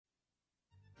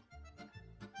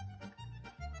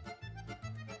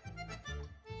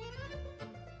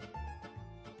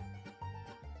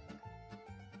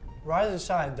Rise and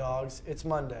shine, dogs. It's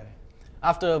Monday.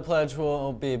 After the pledge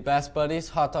will be Best Buddies,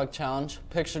 Hot Dog Challenge,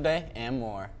 Picture Day, and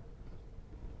more.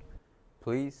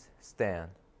 Please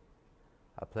stand.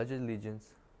 I pledge allegiance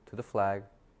to the flag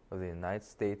of the United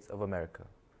States of America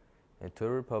and to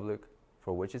the republic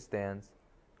for which it stands,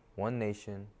 one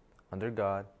nation, under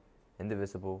God,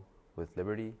 indivisible, with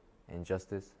liberty and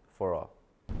justice for all.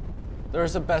 There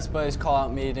is a Best Buddies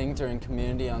call-out meeting during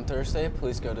community on Thursday.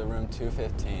 Please go to room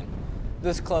 215.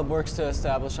 This club works to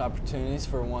establish opportunities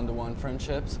for one-to-one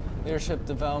friendships, leadership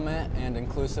development, and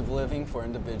inclusive living for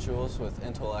individuals with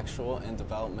intellectual and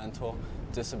developmental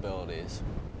disabilities.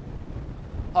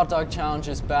 Hot Dog Challenge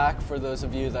is back. For those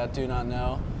of you that do not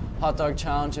know, Hot Dog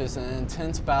Challenge is an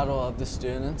intense battle of the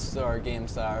students. There are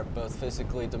games that are both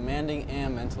physically demanding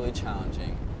and mentally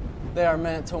challenging. They are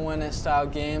meant to win it style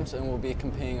games and will be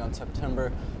competing on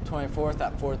September 24th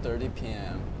at 4:30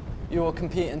 p.m. You will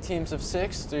compete in teams of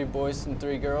 6, 3 boys and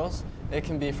 3 girls. It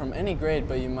can be from any grade,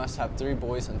 but you must have 3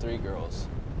 boys and 3 girls.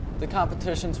 The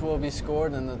competitions will be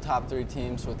scored, and the top 3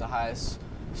 teams with the highest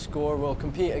score will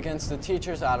compete against the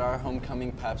teachers at our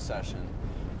homecoming pep session,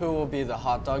 who will be the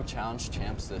Hot Dog Challenge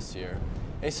champs this year.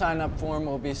 A sign-up form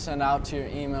will be sent out to your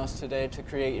emails today to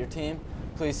create your team.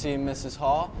 Please see Mrs.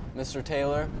 Hall, Mr.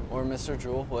 Taylor, or Mr.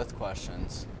 Jewell with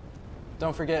questions.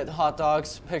 Don't forget Hot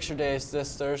Dogs Picture Day is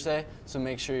this Thursday, so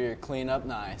make sure you clean up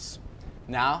nice.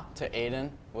 Now to Aiden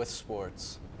with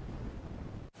sports.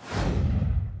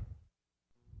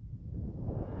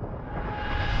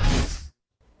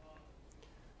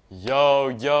 Yo,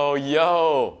 yo,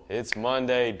 yo! It's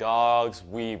Monday, dogs.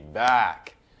 We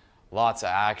back. Lots of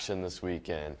action this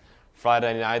weekend.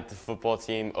 Friday night, the football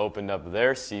team opened up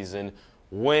their season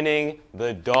winning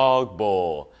the Dog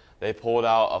Bowl. They pulled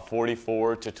out a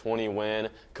 44-20 win.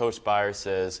 Coach Byers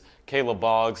says Caleb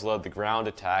Boggs led the ground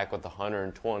attack with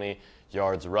 120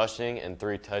 yards rushing and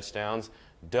 3 touchdowns.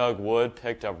 Doug Wood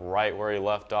picked up right where he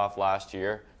left off last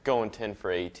year, going 10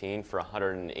 for 18 for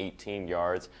 118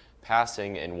 yards,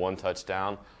 passing and 1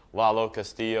 touchdown. Lalo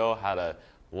Castillo had a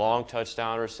long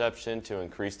touchdown reception to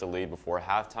increase the lead before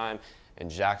halftime,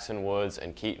 and Jackson Woods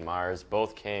and Keaton Myers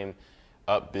both came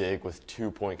up big with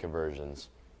 2-point conversions.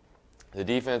 The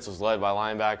defense was led by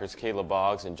linebackers Caleb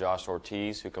Boggs and Josh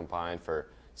Ortiz, who combined for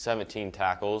 17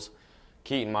 tackles.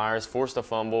 Keaton Myers forced a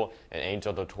fumble, and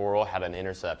Angel Toro had an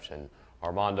interception.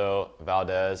 Armando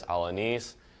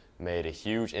Valdez-Alanis made a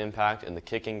huge impact in the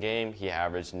kicking game. He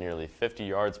averaged nearly 50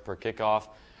 yards per kickoff,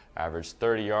 averaged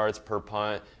 30 yards per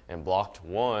punt, and blocked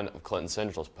 1 of Clinton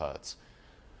Central's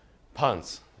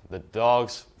punts. The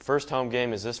Dogs' first home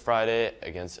game is this Friday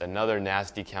against another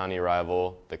nasty county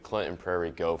rival, the Clinton Prairie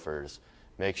Gophers.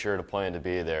 Make sure to plan to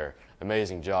be there.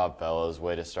 Amazing job, fellas.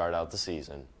 Way to start out the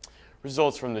season.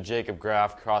 Results from the Jacob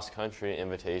Graff Cross Country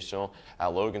Invitational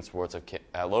at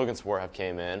Logansport have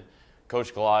came in.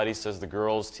 Coach Galati says the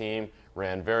girls' team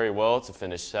ran very well to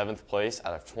finish 7th place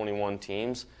out of 21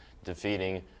 teams,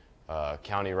 defeating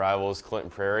county rivals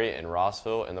Clinton Prairie and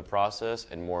Rossville in the process,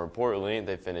 and more importantly,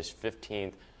 they finished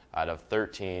 15th out of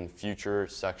 13 future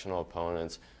sectional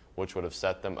opponents, which would have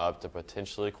set them up to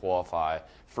potentially qualify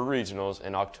for regionals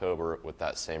in October with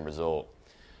that same result.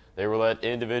 They were led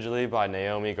individually by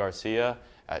Naomi Garcia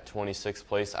at 26th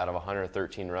place out of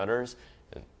 113 runners.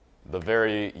 The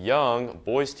very young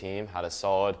boys team had a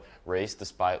solid race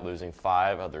despite losing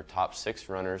 5 of their top 6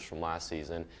 runners from last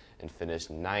season and finished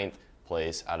 9th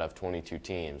place out of 22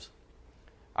 teams.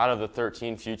 Out of the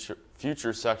 13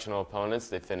 future sectional opponents,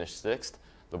 they finished 6th.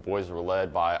 The boys were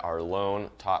led by our lone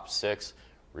top 6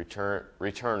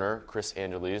 returner, Chris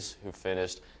Angeles, who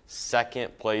finished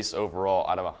 2nd place overall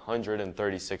out of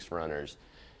 136 runners.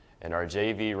 And our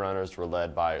JV runners were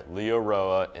led by Leo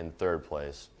Roa in 3rd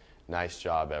place. Nice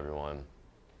job, everyone.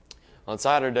 On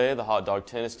Saturday, the Hot Dog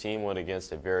tennis team went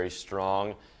against a very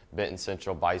strong Benton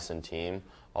Central Bison team.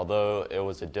 Although it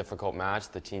was a difficult match,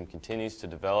 the team continues to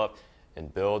develop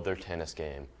and build their tennis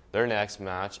game. Their next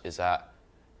match is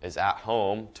at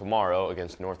home tomorrow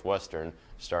against Northwestern,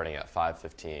 starting at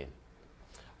 5:15.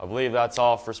 I believe that's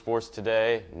all for sports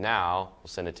today. Now, we'll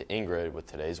send it to Ingrid with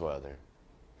today's weather.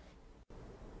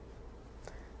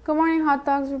 Good morning, Hot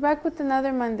Dogs. We're back with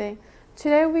another Monday.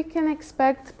 Today we can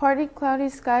expect partly cloudy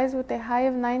skies with a high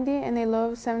of 90 and a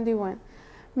low of 71.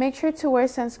 Make sure to wear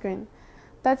sunscreen.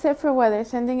 That's it for weather.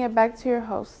 Sending it back to your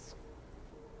hosts.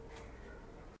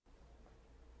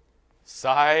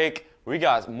 Psych! We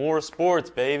got more sports,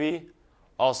 baby!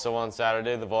 Also on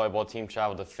Saturday, the volleyball team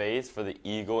traveled to Faith for the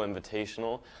Eagle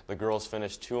Invitational. The girls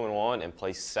finished 2-1 and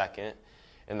placed 2nd.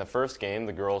 In the first game,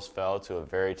 the girls fell to a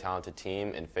very talented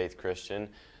team in Faith Christian.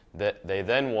 They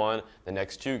then won the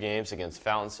next 2 games against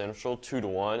Fountain Central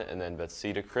 2-1 and then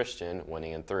Bethesda Christian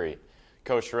winning in 3.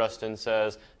 Coach Rustin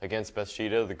says against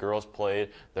Bethesda, the girls played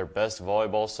their best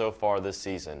volleyball so far this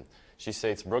season. She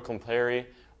states Brooklyn Perry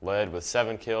led with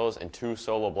 7 kills and 2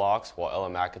 solo blocks, while Ella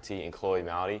McAtee and Chloe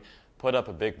Mowdy put up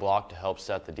a big block to help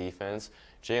set the defense.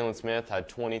 Jalen Smith had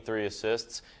 23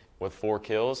 assists with 4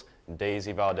 kills.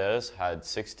 Daisy Valdez had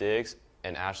 6 digs,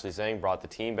 and Ashley Zhang brought the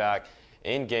team back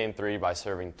in Game 3 by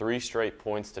serving 3 straight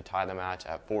points to tie the match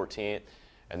at 14,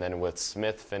 and then with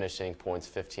Smith finishing points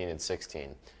 15 and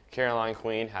 16. Caroline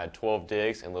Queen had 12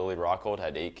 digs, and Lily Rockhold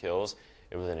had 8 kills.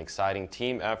 It was an exciting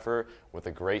team effort with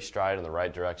a great stride in the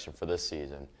right direction for this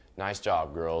season. Nice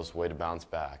job, girls. Way to bounce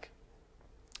back.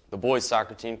 The boys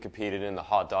soccer team competed in the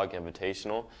Hot Dog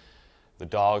Invitational. The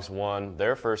Dogs won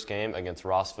their first game against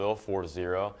Rossville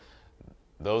 4-0.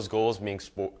 Those goals being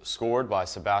scored by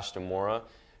Sebastian Mora,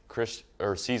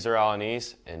 Cesar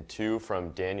Alanis, and 2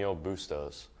 from Daniel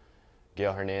Bustos.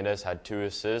 Gail Hernandez had 2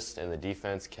 assists, and the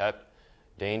defense kept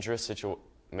dangerous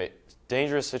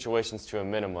situations to a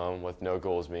minimum with no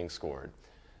goals being scored.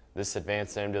 This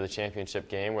advanced them to the championship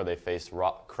game where they faced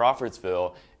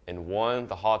Crawfordsville and won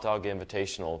the Hot Dog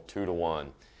Invitational 2-1.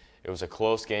 It was a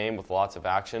close game with lots of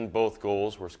action. Both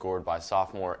goals were scored by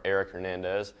sophomore Eric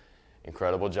Hernandez.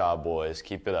 Incredible job, boys.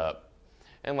 Keep it up.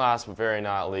 And last but very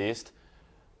not least,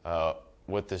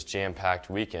 with this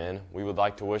jam-packed weekend, we would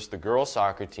like to wish the girls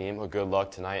soccer team a good luck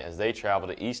tonight as they travel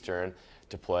to Eastern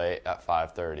to play at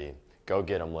 5:30. Go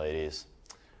get them, ladies.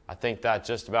 I think that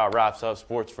just about wraps up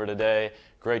sports for today.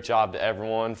 Great job to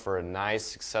everyone for a nice,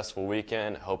 successful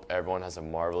weekend. Hope everyone has a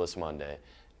marvelous Monday.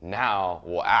 Now,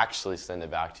 we'll actually send it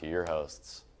back to your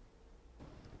hosts.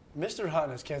 Mr.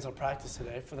 Hutton has canceled practice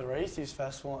today for the Races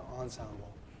Festival Ensemble.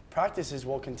 Practices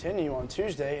will continue on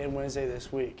Tuesday and Wednesday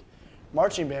this week.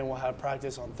 Marching band will have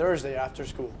practice on Thursday after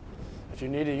school. If you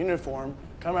need a uniform,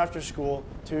 come after school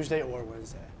Tuesday or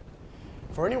Wednesday.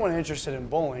 For anyone interested in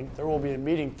bowling, there will be a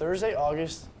meeting Thursday,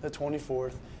 August the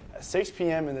 24th at 6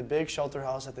 p.m. in the Big Shelter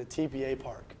House at the TPA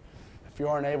Park. If you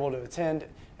aren't able to attend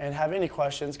and have any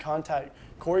questions, contact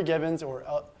Corey Gibbons or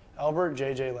Albert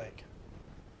J.J. Lake.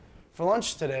 For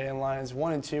lunch today, in lines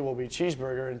 1 and 2 will be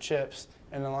cheeseburger and chips,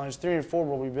 and in lines 3 and 4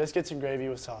 will be biscuits and gravy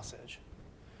with sausage.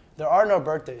 There are no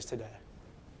birthdays today.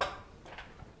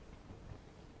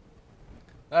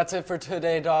 That's it for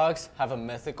today, dogs. Have a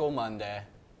mythical Monday.